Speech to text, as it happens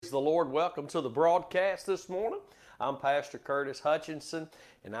the Lord. Welcome to the broadcast this morning. I'm Pastor Curtis Hutchinson,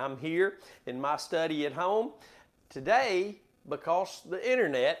 and I'm here in my study at home today because the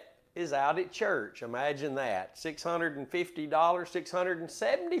internet is out at church. Imagine that. $650,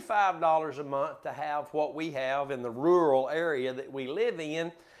 $675 a month to have what we have in the rural area that we live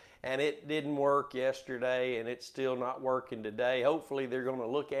in. And it didn't work yesterday, and it's still not working today. Hopefully they're going to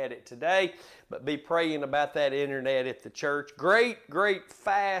look at it today, but be praying about that internet at the church. Great,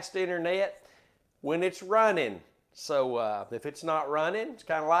 fast internet when it's running. So if it's not running, it's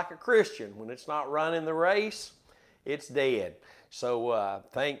kind of like a Christian. When it's not running the race, it's dead. So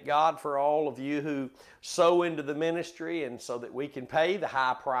thank God for all of you who sow into the ministry, and so that we can pay the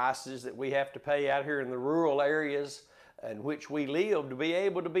high prices that we have to pay out here in the rural areas in which we live, to be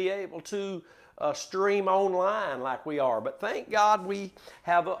able to stream online like we are. But thank God we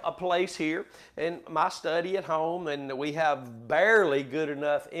have a place here in my study at home, and we have barely good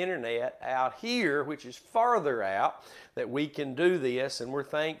enough internet out here, which is farther out, that we can do this, and we're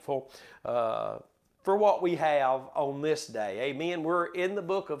thankful for what we have on this day. Amen. We're in the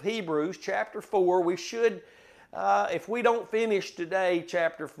book of Hebrews, chapter 4. We should, if we don't finish today,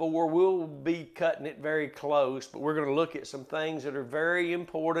 chapter 4, we'll be cutting it very close, but we're going to look at some things that are very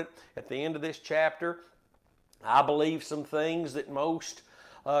important at the end of this chapter. I believe some things that most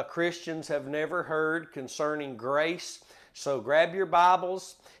Christians have never heard concerning grace. So grab your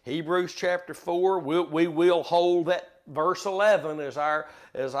Bibles, Hebrews chapter 4. We will hold that verse 11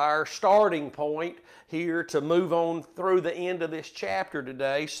 as our starting point here to move on through the end of this chapter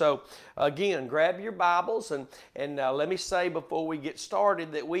today. So again, grab your Bibles, and let me say before we get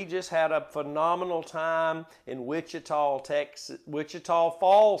started that we just had a phenomenal time in Wichita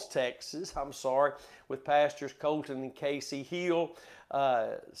Falls, Texas, with Pastors Colton and Casey Hill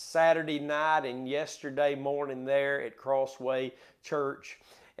Saturday night and yesterday morning there at Crossway Church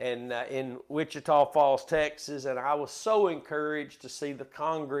and in Wichita Falls, Texas. And I was so encouraged to see the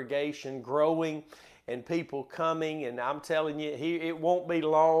congregation growing and people coming. And I'm telling you, it won't be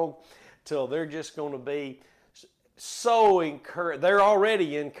long till they're just going to be so encouraged. They're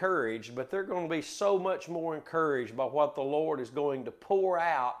already encouraged, but they're going to be so much more encouraged by what the Lord is going to pour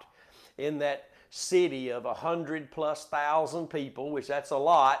out in that city of 100,000+ people, which that's a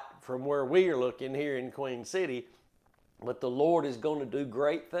lot from where we are looking here in Queen City. But the Lord is going to do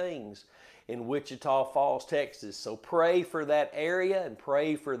great things in Wichita Falls, Texas. So pray for that area and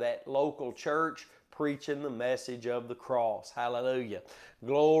pray for that local church preaching the message of the cross. Hallelujah.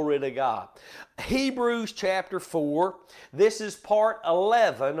 Glory to God. Hebrews chapter 4. This is part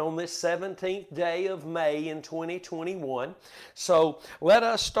 11 on this 17th day of May in 2021. So let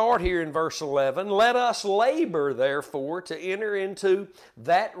us start here in verse 11. Let us labor, therefore, to enter into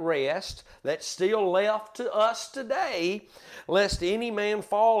that rest that's still left to us today, lest any man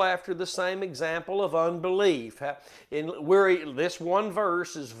fall after the same example of unbelief. This one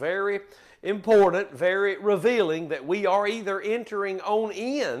verse is very important, very revealing that we are either entering on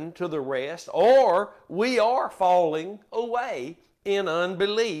in to the rest or we are falling away in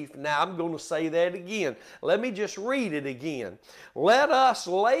unbelief. Now I'm going to say that again. Let me just read it again. Let us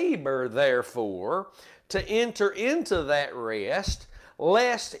labor, therefore, to enter into that rest,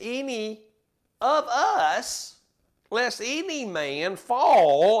 lest any man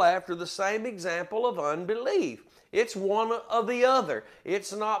fall after the same example of unbelief. It's one or the other.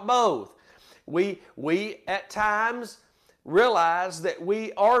 It's not both. We at times realize that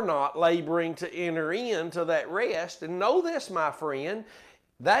we are not laboring to enter into that rest. And know this, my friend,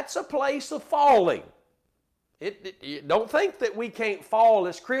 that's a place of falling. Don't think that we can't fall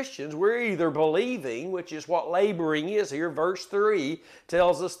as Christians. We're either believing, which is what laboring is here. Verse 3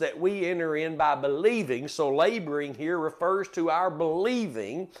 tells us that we enter in by believing. So laboring here refers to our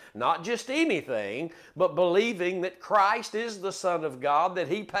believing, not just anything, but believing that Christ is the Son of God, that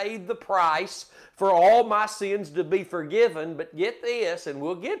He paid the price for all my sins to be forgiven. But get this, and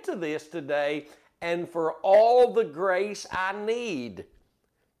we'll get to this today, and for all the grace I need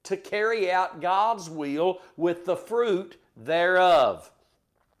to carry out God's will with the fruit thereof.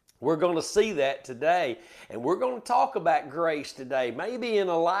 We're going to see that today, and we're going to talk about grace today, maybe in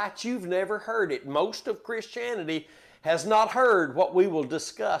a light you've never heard it. Most of Christianity has not heard what we will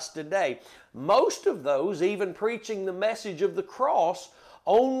discuss today. Most of those, even preaching the message of the cross,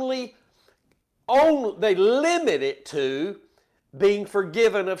 only they limit it to being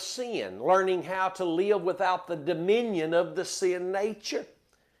forgiven of sin, learning how to live without the dominion of the sin nature.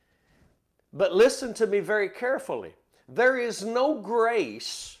 But listen to me very carefully. There is no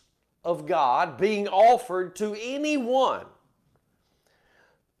grace of God being offered to anyone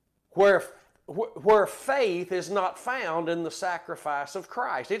where faith is not found in the sacrifice of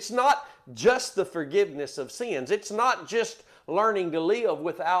Christ. It's not just the forgiveness of sins. It's not just learning to live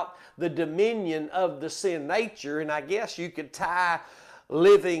without the dominion of the sin nature. And I guess you could tie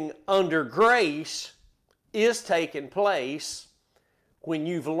living under grace is taking place when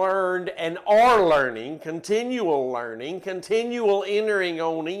you've learned and are learning, continual entering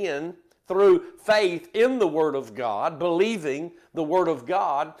on in through faith in the Word of God, believing the Word of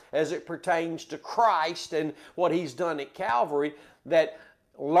God as it pertains to Christ and what He's done at Calvary, that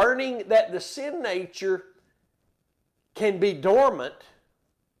learning that the sin nature can be dormant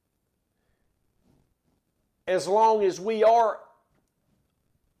as long as we are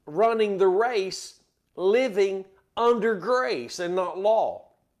running the race, living under grace and not law.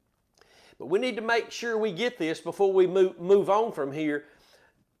 But we need to make sure we get this before we move on from here.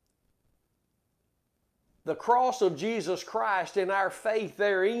 The cross of Jesus Christ and our faith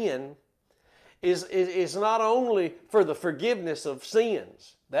therein is not only for the forgiveness of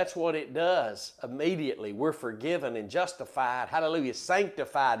sins. That's what it does immediately. We're forgiven and justified, hallelujah,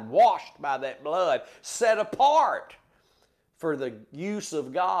 sanctified, washed by that blood, set apart for the use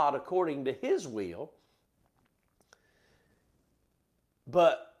of God according to His will.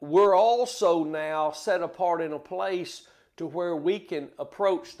 But we're also now set apart in a place to where we can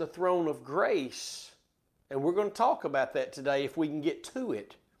approach the throne of grace. And we're going to talk about that today if we can get to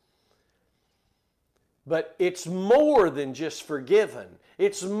it. But it's more than just forgiven.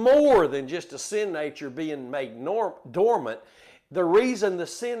 It's more than just a sin nature being made dormant. The reason the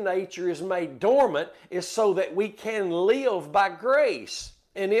sin nature is made dormant is so that we can live by grace.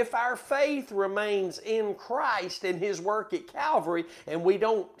 And if our faith remains in Christ and His work at Calvary, and we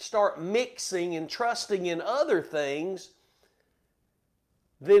don't start mixing and trusting in other things,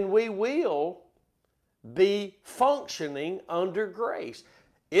 then we will be functioning under grace.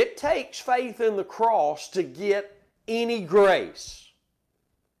 It takes faith in the cross to get any grace.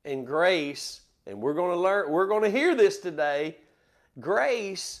 And grace, and we're going to hear this today,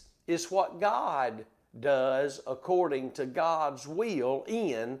 grace is what God does according to God's will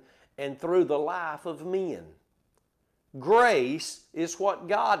in and through the life of men. Grace is what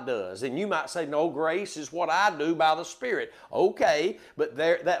God does. And you might say, no, grace is what I do by the Spirit. Okay, but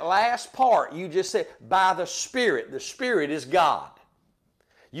that last part you just said, by the Spirit. The Spirit is God.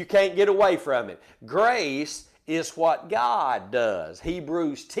 You can't get away from it. Grace is what God does.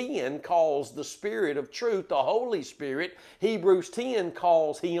 Hebrews 10 calls the Spirit of truth the Holy Spirit. Hebrews 10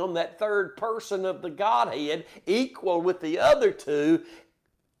 calls Him, that third person of the Godhead, equal with the other two.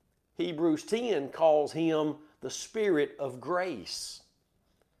 Hebrews 10 calls Him the Spirit of grace.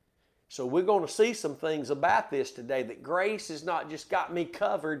 So we're going to see some things about this today, that grace has not just got me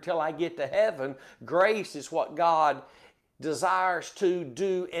covered till I get to heaven. Grace is what God desires to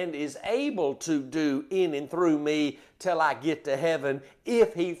do and is able to do in and through me till I get to heaven,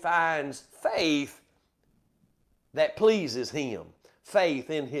 if He finds faith that pleases Him. Faith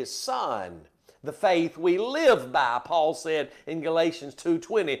in His Son. The faith we live by, Paul said in Galatians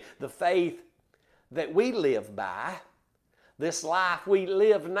 2:20. The faith that we live by, this life we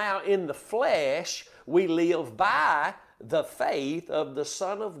live now in the flesh, we live by the faith of the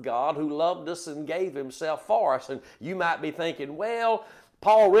Son of God who loved us and gave Himself for us. And you might be thinking, well,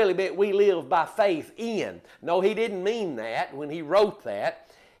 Paul really meant we live by faith in. No, he didn't mean that when he wrote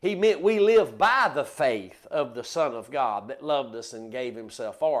that. He meant we live by the faith of the Son of God that loved us and gave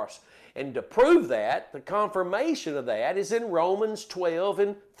Himself for us. And to prove that, the confirmation of that is in Romans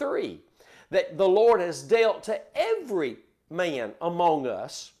 12:3. That the Lord has dealt to every man among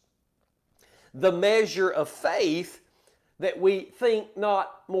us the measure of faith, that we think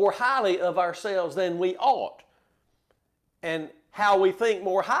not more highly of ourselves than we ought. And how we think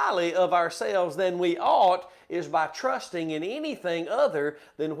more highly of ourselves than we ought is by trusting in anything other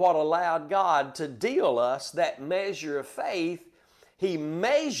than what allowed God to deal us that measure of faith. He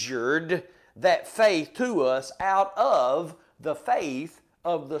measured that faith to us out of the faith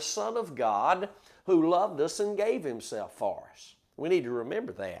of the Son of God who loved us and gave Himself for us. We need to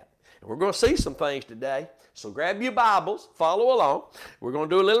remember that. And we're going to see some things today. So grab your Bibles, follow along. We're going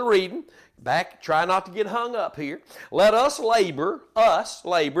to do a little reading. Try not to get hung up here. Let us labor,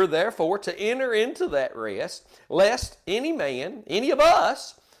 therefore, to enter into that rest, lest any man, any of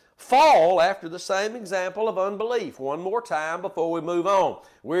us, fall after the same example of unbelief. One more time before we move on.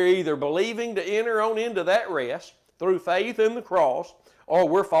 We're either believing to enter on into that rest through faith in the cross, or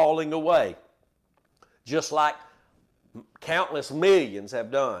we're falling away, just like countless millions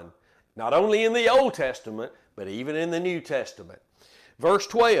have done, not only in the Old Testament, but even in the New Testament. Verse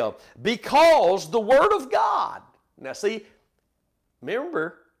 12, because the Word of God. Now see,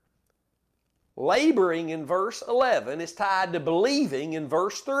 remember, laboring in verse 11 is tied to believing in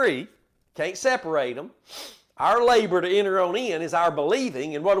verse 3. Can't separate them. Our labor to enter on in is our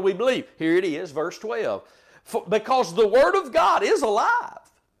believing. And what do we believe? Here it is, verse 12. Because the Word of God is alive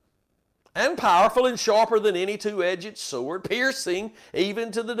and powerful and sharper than any two-edged sword, piercing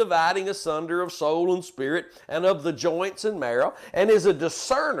even to the dividing asunder of soul and spirit and of the joints and marrow, and is a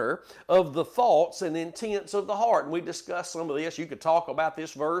discerner of the thoughts and intents of the heart. And we discussed some of this. You could talk about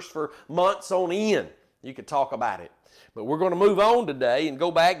this verse for months on end. You could talk about it. But we're going to move on today and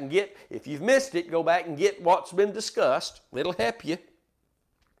go back and get, if you've missed it, go back and get what's been discussed. It'll help you.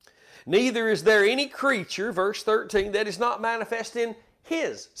 Neither is there any creature, verse 13, that is not manifest in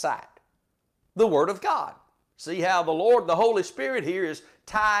His sight. The Word of God. See how the Lord, the Holy Spirit here is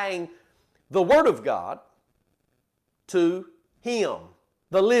tying the Word of God to Him,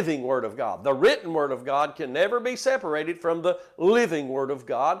 the living Word of God. The written Word of God can never be separated from the living Word of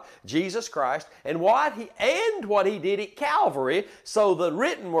God, Jesus Christ, and what He did at Calvary. So the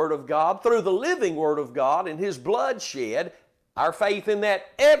written Word of God, through the living Word of God and His blood shed, our faith in that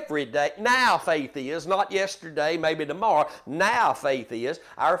every day. Now faith is, not yesterday, maybe tomorrow. Now faith is.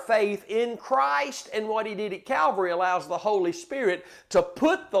 Our faith in Christ and what He did at Calvary allows the Holy Spirit to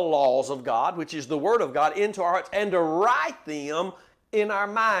put the laws of God, which is the Word of God, into our hearts and to write them in our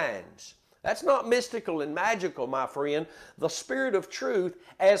minds. That's not mystical and magical, my friend. The Spirit of truth,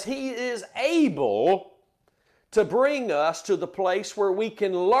 as He is able to bring us to the place where we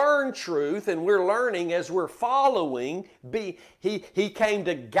can learn truth, and we're learning as we're following. He came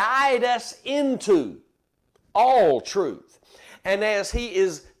to guide us into all truth. And as He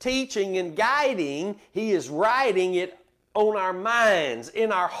is teaching and guiding, He is writing it on our minds,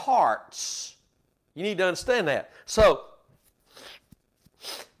 in our hearts. You need to understand that. So,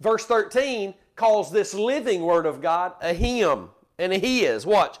 verse 13 calls this living Word of God a Him. And He is,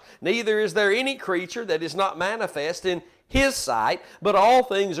 watch, neither is there any creature that is not manifest in His sight, but all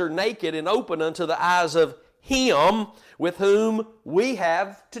things are naked and open unto the eyes of Him with whom we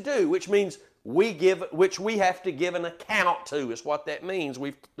have to do, which means which we have to give an account to, is what that means.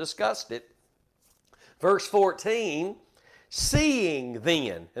 We've discussed it. Verse 14, seeing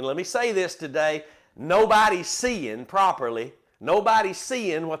then, and let me say this today, nobody's seeing properly, nobody's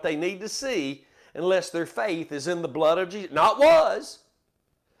seeing what they need to see unless their faith is in the blood of Jesus. Not was.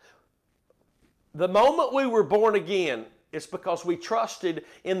 The moment we were born again, it's because we trusted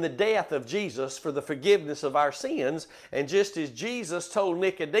in the death of Jesus for the forgiveness of our sins. And just as Jesus told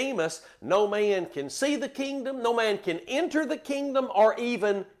Nicodemus, no man can see the kingdom, no man can enter the kingdom or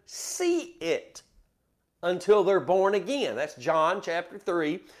even see it until they're born again. That's John chapter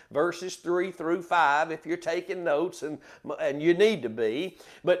 3, verses 3 through 5, if you're taking notes, and you need to be.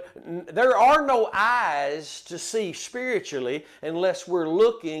 But there are no eyes to see spiritually unless we're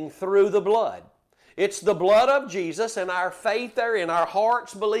looking through the blood. It's the blood of Jesus and our faith therein, our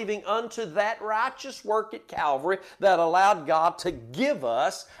hearts believing unto that righteous work at Calvary that allowed God to give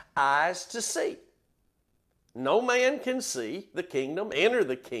us eyes to see. No man can see the kingdom, enter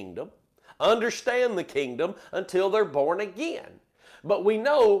the kingdom, understand the kingdom until they're born again. But we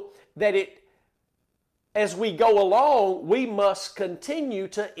know that as we go along, we must continue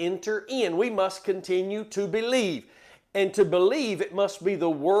to enter in. We must continue to believe. And to believe, it must be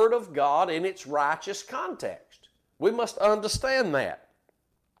the Word of God in its righteous context. We must understand that.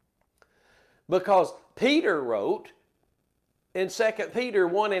 Because Peter wrote in 2 Peter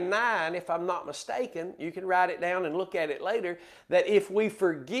 1 and 9, if I'm not mistaken, you can write it down and look at it later, that if we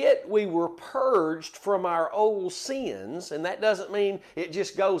forget we were purged from our old sins, and that doesn't mean it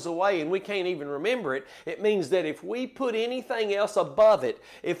just goes away and we can't even remember it. It means that if we put anything else above it,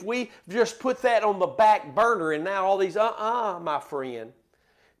 if we just put that on the back burner and now all these, my friend.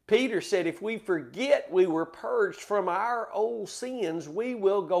 Peter said if we forget we were purged from our old sins, we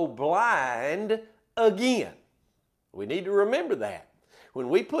will go blind again. We need to remember that. When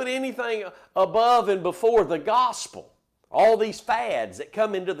we put anything above and before the gospel, all these fads that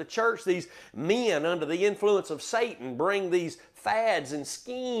come into the church, these men under the influence of Satan bring these fads and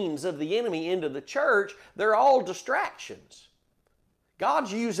schemes of the enemy into the church, they're all distractions.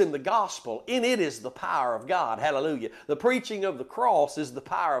 God's using the gospel. In it is the power of God. Hallelujah. The preaching of the cross is the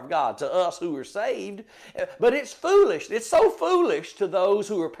power of God to us who are saved. But it's foolish. It's so foolish to those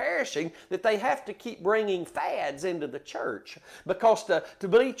who are perishing that they have to keep bringing fads into the church. Because to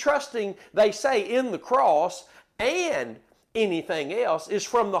be trusting, they say, in the cross and anything else is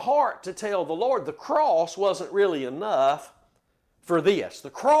from the heart to tell the Lord the cross wasn't really enough for this. The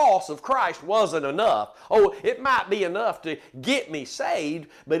cross of Christ wasn't enough. Oh, it might be enough to get me saved,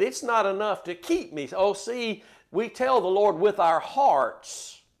 but it's not enough to keep me. Oh, see, we tell the Lord with our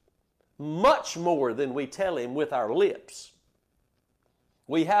hearts, much more than we tell Him with our lips.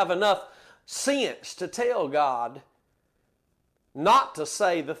 We have enough sense to tell God not to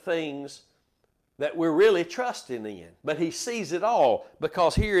say the things that we're really trusting in. But He sees it all,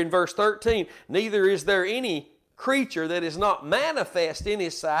 because here in verse 13, neither is there any creature that is not manifest in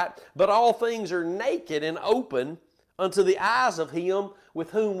His sight, but all things are naked and open unto the eyes of Him with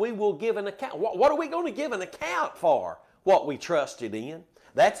whom we will give an account. What are we going to give an account for? What we trusted in.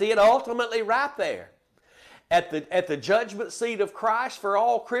 That's it ultimately right there. At the judgment seat of Christ for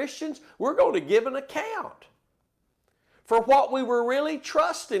all Christians, we're going to give an account for what we were really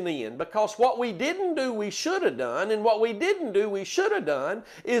trusting in, because what we didn't do we should have done, and what we didn't do we should have done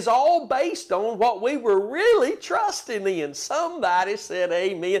is all based on what we were really trusting in. Somebody said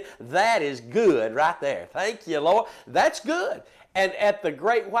amen. That is good right there. Thank you, Lord. That's good. And at the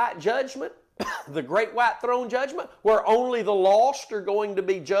great white judgment, the great white throne judgment, where only the lost are going to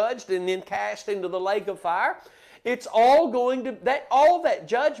be judged and then cast into the lake of fire, it's all going to, all that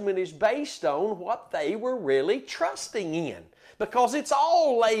judgment is based on what they were really trusting in. Because it's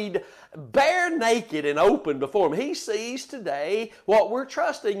all laid bare naked and open before Him. He sees today what we're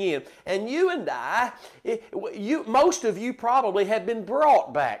trusting in. And you and I, most of you probably have been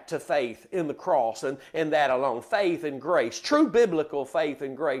brought back to faith in the cross and that alone. Faith and grace. True biblical faith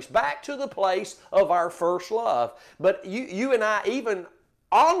and grace. Back to the place of our first love. But you and I even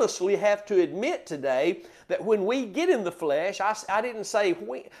honestly have to admit today that when we get in the flesh, I didn't say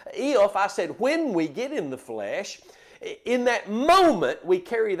if, I said when we get in the flesh, in that moment we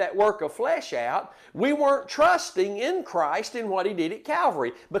carry that work of flesh out, we weren't trusting in Christ in what He did at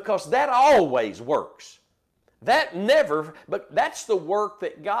Calvary, because that always works. But that's the work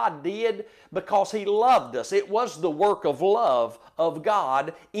that God did because He loved us. It was the work of love of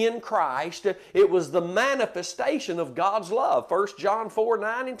God in Christ. It was the manifestation of God's love. 1 John 4,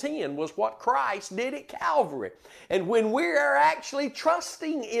 9 and 10 was what Christ did at Calvary. And when we are actually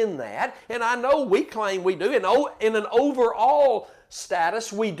trusting in that, and I know we claim we do, in an overall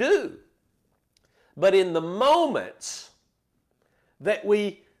status we do. But in the moments that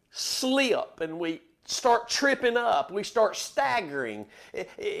we slip and we start tripping up, we start staggering,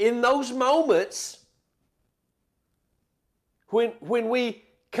 in those moments when we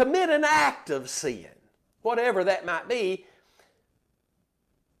commit an act of sin, whatever that might be,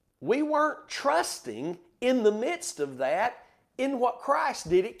 we weren't trusting in the midst of that in what Christ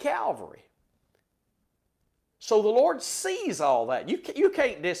did at Calvary. So the Lord sees all that. You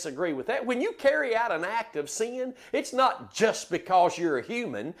can't disagree with that. When you carry out an act of sin, it's not just because you're a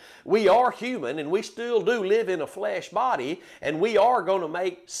human. We are human, and we still do live in a flesh body, and we are going to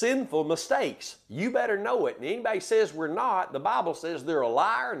make sinful mistakes. You better know it. And anybody says we're not, the Bible says they're a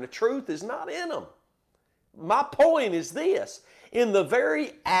liar and the truth is not in them. My point is this. In the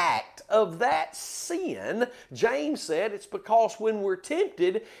very act of that sin, James said it's because when we're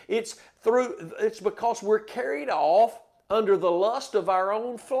tempted, it's because we're carried off under the lust of our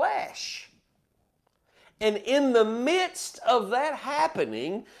own flesh. And in the midst of that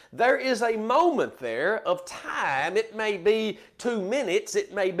happening, there is a moment there of time. It may be 2 minutes,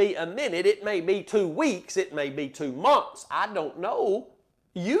 it may be a minute, it may be 2 weeks, it may be 2 months. I don't know.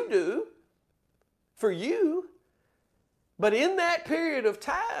 You do. For you. But in that period of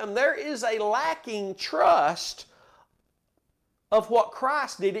time, there is a lacking trust of what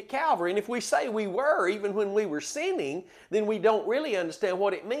Christ did at Calvary. And if we say we were, even when we were sinning, then we don't really understand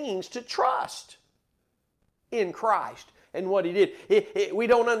what it means to trust in Christ and what He did. We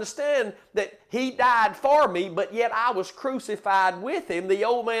don't understand that He died for me, but yet I was crucified with Him. The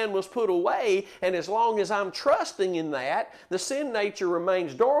old man was put away, and as long as I'm trusting in that, the sin nature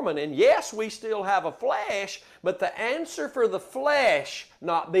remains dormant. And yes, we still have a flesh, but the answer for the flesh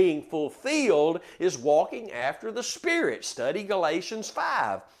not being fulfilled is walking after the Spirit. Study Galatians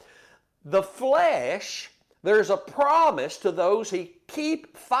 5. The flesh, there's a promise to those who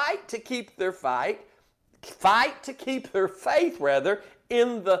fight to keep their faith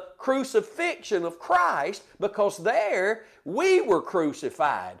in the crucifixion of Christ, because there we were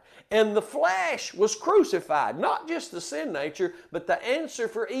crucified and the flesh was crucified. Not just the sin nature, but the answer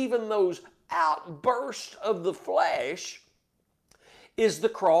for even those outbursts of the flesh is the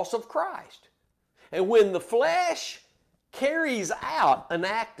cross of Christ. And when the flesh carries out an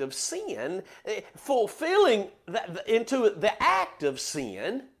act of sin, fulfilling into the act of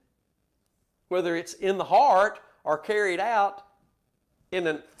sin, whether it's in the heart or carried out in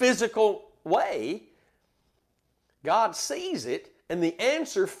a physical way, God sees it, and the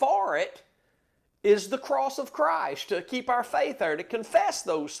answer for it is the cross of Christ, to keep our faith there, to confess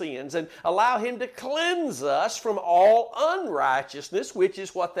those sins and allow Him to cleanse us from all unrighteousness, which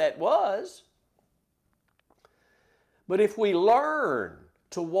is what that was. But if we learn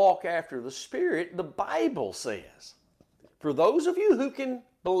to walk after the Spirit, the Bible says, for those of you who can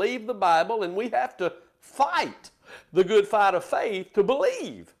believe the Bible, and we have to fight the good fight of faith to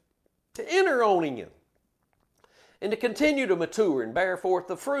believe, to enter on Him, and to continue to mature and bear forth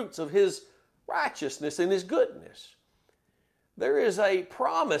the fruits of His righteousness and His goodness. There is a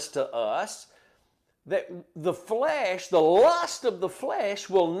promise to us that the flesh, the lust of the flesh,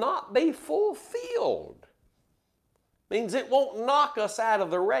 will not be fulfilled. It means it won't knock us out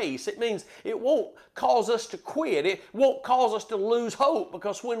of the race. It means it won't cause us to quit. It won't cause us to lose hope,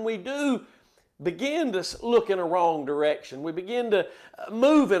 because when we do begin to look in a wrong direction, we begin to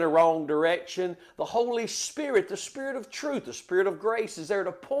move in a wrong direction, the Holy Spirit, the Spirit of truth, the Spirit of grace is there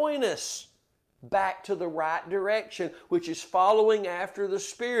to point us back to the right direction, which is following after the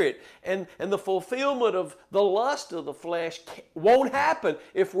Spirit. And the fulfillment of the lust of the flesh won't happen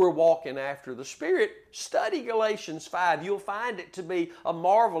if we're walking after the Spirit. Study Galatians 5. You'll find it to be a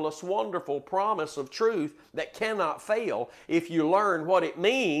marvelous, wonderful promise of truth that cannot fail if you learn what it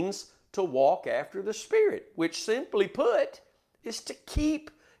means to walk after the Spirit, which simply put is to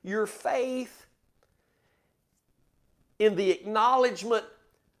keep your faith in the acknowledgement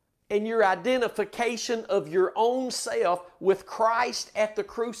and your identification of your own self with Christ at the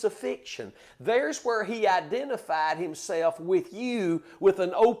crucifixion. There's where He identified Himself with you, with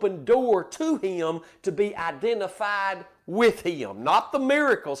an open door to Him to be identified with Him. Not the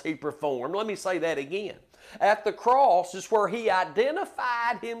miracles He performed. Let me say that again. At the cross is where He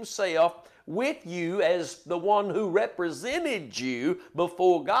identified Himself with you as the one who represented you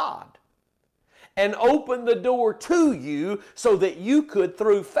before God, and opened the door to you so that you could,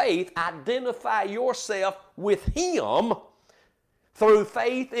 through faith, identify yourself with Him through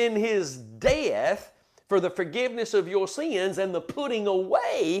faith in His death for the forgiveness of your sins and the putting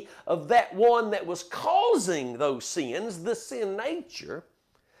away of that one that was causing those sins, the sin nature.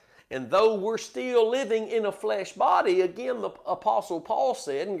 And though we're still living in a flesh body, again, the Apostle Paul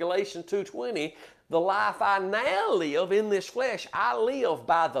said in Galatians 2:20, the life I now live in this flesh, I live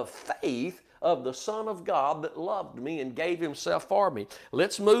by the faith of the Son of God that loved me and gave Himself for me.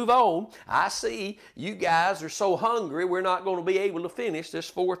 Let's move on. I see you guys are so hungry, we're not going to be able to finish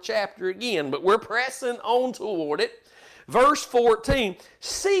this 4th chapter again, but we're pressing on toward it. Verse 14,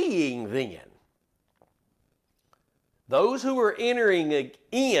 seeing then, those who are entering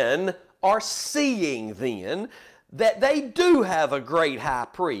in are seeing then that they do have a great high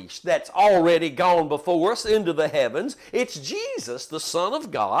priest that's already gone before us into the heavens. It's Jesus, the Son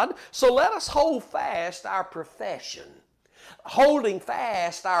of God. So let us hold fast our profession. Holding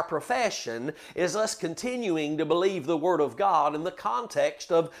fast our profession is us continuing to believe the Word of God in the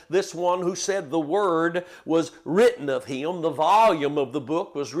context of this one who said the Word was written of Him, the volume of the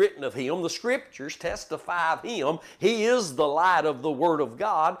book was written of Him, the Scriptures testify of Him. He is the light of the Word of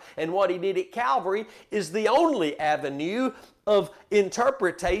God, and what He did at Calvary is the only avenue of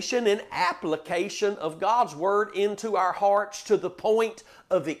interpretation and application of God's Word into our hearts to the point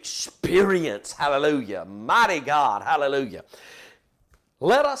of experience. Hallelujah. Mighty God. Hallelujah.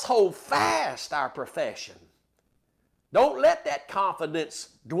 Let us hold fast our profession. Don't let that confidence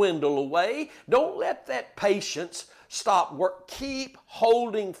dwindle away. Don't let that patience stop work. Keep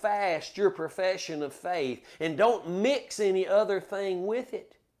holding fast your profession of faith, and don't mix any other thing with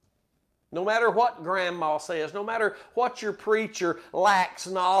it. No matter what grandma says, no matter what your preacher lacks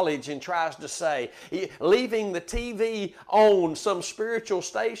knowledge and tries to say, leaving the TV on some spiritual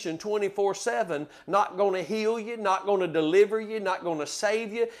station 24/7, not going to heal you, not going to deliver you, not going to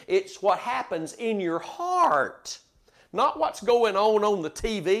save you. It's what happens in your heart. Not what's going on the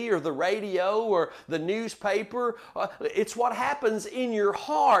TV or the radio or the newspaper. It's what happens in your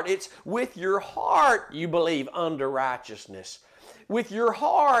heart. It's with your heart you believe unto righteousness. With your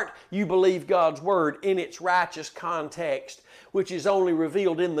heart, you believe God's Word in its righteous context, which is only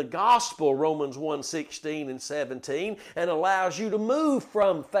revealed in the gospel, Romans 1:16 and 17, and allows you to move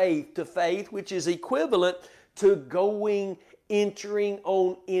from faith to faith, which is equivalent to entering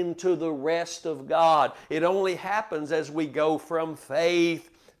on into the rest of God. It only happens as we go from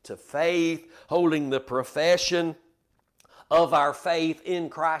faith to faith, holding the profession of our faith in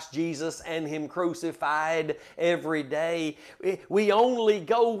Christ Jesus and Him crucified every day. We only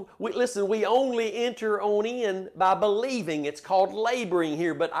enter on in by believing. It's called laboring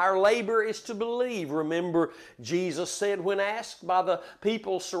here, but our labor is to believe. Remember, Jesus said when asked by the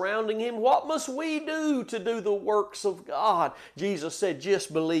people surrounding Him, what must we do to do the works of God? Jesus said,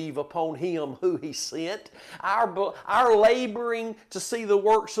 just believe upon Him who He sent. Our laboring to see the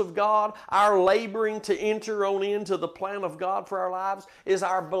works of God, our laboring to enter on into the plan of God for our lives is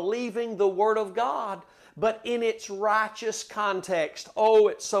our believing the Word of God, but in its righteous context. Oh,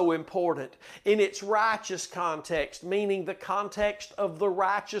 it's so important. In its righteous context, meaning the context of the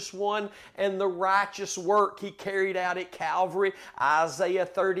righteous one and the righteous work He carried out at Calvary. Isaiah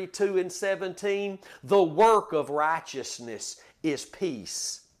 32:17, the work of righteousness is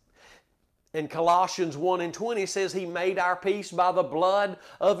peace. And Colossians 1:20 says He made our peace by the blood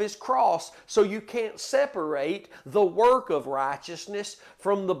of His cross. So you can't separate the work of righteousness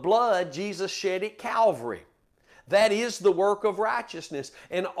from the blood Jesus shed at Calvary. That is the work of righteousness.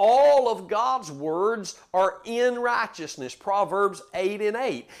 And all of God's words are in righteousness. Proverbs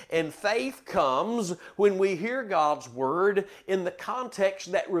 8:8. And faith comes when we hear God's word in the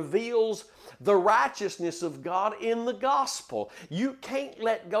context that reveals the righteousness of God in the gospel. You can't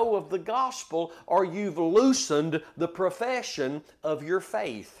let go of the gospel or you've loosened the profession of your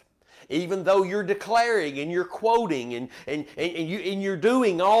faith. Even though you're declaring and you're quoting and you're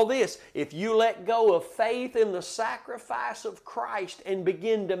doing all this, if you let go of faith in the sacrifice of Christ and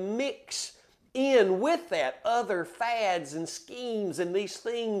begin to mix in with that other fads and schemes and these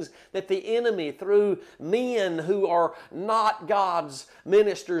things that the enemy, through men who are not God's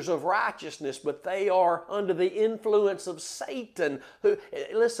ministers of righteousness, but they are under the influence of Satan.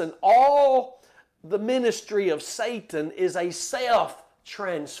 Listen, all the ministry of Satan is a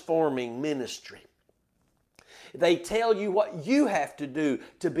self-transforming ministry. They tell you what you have to do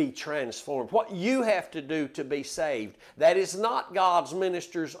to be transformed, what you have to do to be saved. That is not God's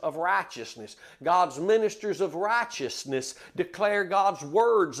ministers of righteousness. God's ministers of righteousness declare God's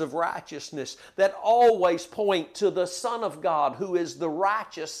words of righteousness that always point to the Son of God, who is the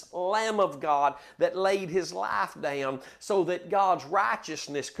righteous Lamb of God that laid His life down so that God's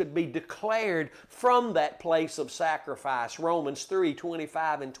righteousness could be declared from that place of sacrifice. Romans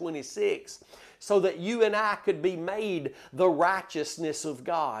 3:25 and 26. So that you and I could be made the righteousness of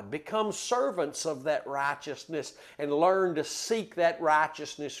God, become servants of that righteousness, and learn to seek that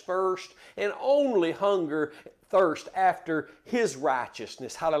righteousness first and only hunger, thirst after His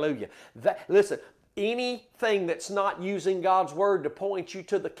righteousness. Hallelujah. Listen, anything that's not using God's Word to point you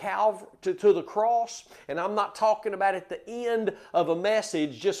to the to the cross, and I'm not talking about at the end of a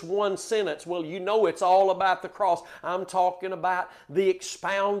message, just one sentence, well, you know it's all about the cross. I'm talking about the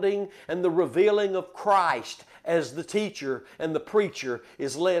expounding and the revealing of Christ as the teacher and the preacher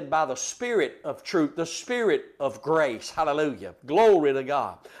is led by the Spirit of truth, the Spirit of grace. Hallelujah. Glory to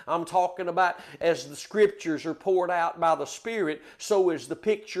God. I'm talking about as the Scriptures are poured out by the Spirit, so is the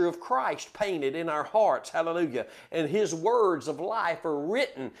picture of Christ painted in our hearts. Hallelujah. And His words of life are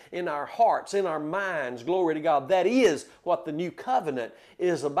written in our hearts, in our minds. Glory to God. That is what the new covenant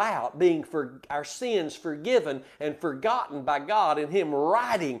is about, being for our sins forgiven and forgotten by God, and Him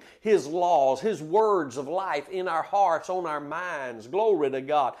writing His laws, His words of life in our hearts, on our minds. Glory to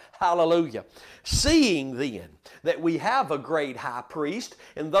God. Hallelujah. Seeing then that we have a great high priest,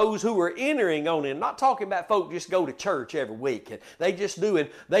 and those who are entering on Him, not talking about folk just go to church every week. They just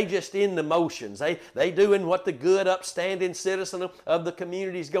in the motions. They doing what the good upstanding citizen of the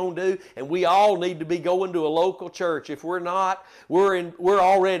community is going to do, and we all need to be going to a local church. If we're not, we're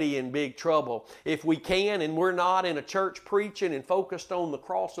already in big trouble. If we can and we're not in a church preaching and focused on the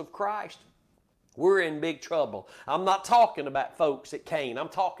cross of Christ, we're in big trouble. I'm not talking about folks that can't. I'm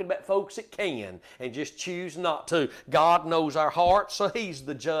talking about folks that can and just choose not to. God knows our hearts, so He's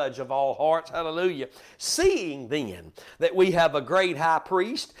the judge of all hearts. Hallelujah. Seeing then that we have a great high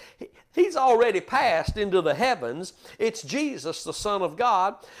priest, He's already passed into the heavens. It's Jesus, the Son of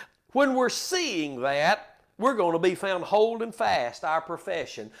God. When we're seeing that, we're going to be found holding fast our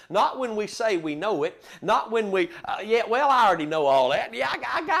profession. Not when we say we know it. Not when we, I already know all that. Yeah,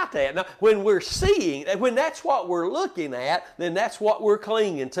 I got that. Now, when we're seeing, when that's what we're looking at, then that's what we're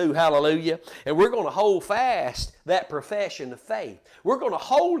clinging to. Hallelujah. And we're going to hold fast that profession of faith. We're going to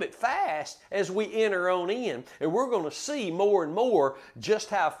hold it fast as we enter on in. And we're going to see more and more just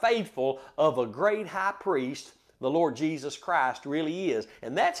how faithful of a great high priest the Lord Jesus Christ really is.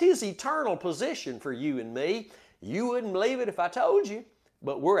 And that's His eternal position for you and me. You wouldn't believe it if I told you.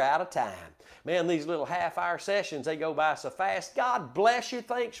 but we're out of time. Man, these little half-hour sessions, they go by so fast. God bless you.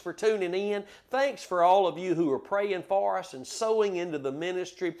 Thanks for tuning in. Thanks for all of you who are praying for us and sowing into the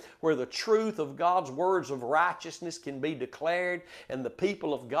ministry where the truth of God's words of righteousness can be declared and the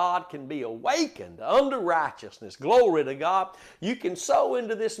people of God can be awakened unto righteousness. Glory to God. You can sow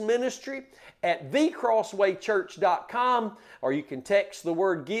into this ministry at thecrosswaychurch.com, or you can text the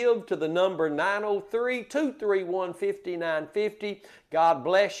word give to the number 903-231-5950. God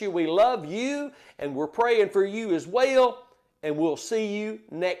bless you. We love you, and we're praying for you as well, and we'll see you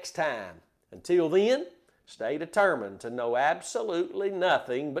next time. Until then, stay determined to know absolutely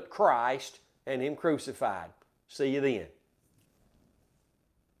nothing but Christ and Him crucified. See you then.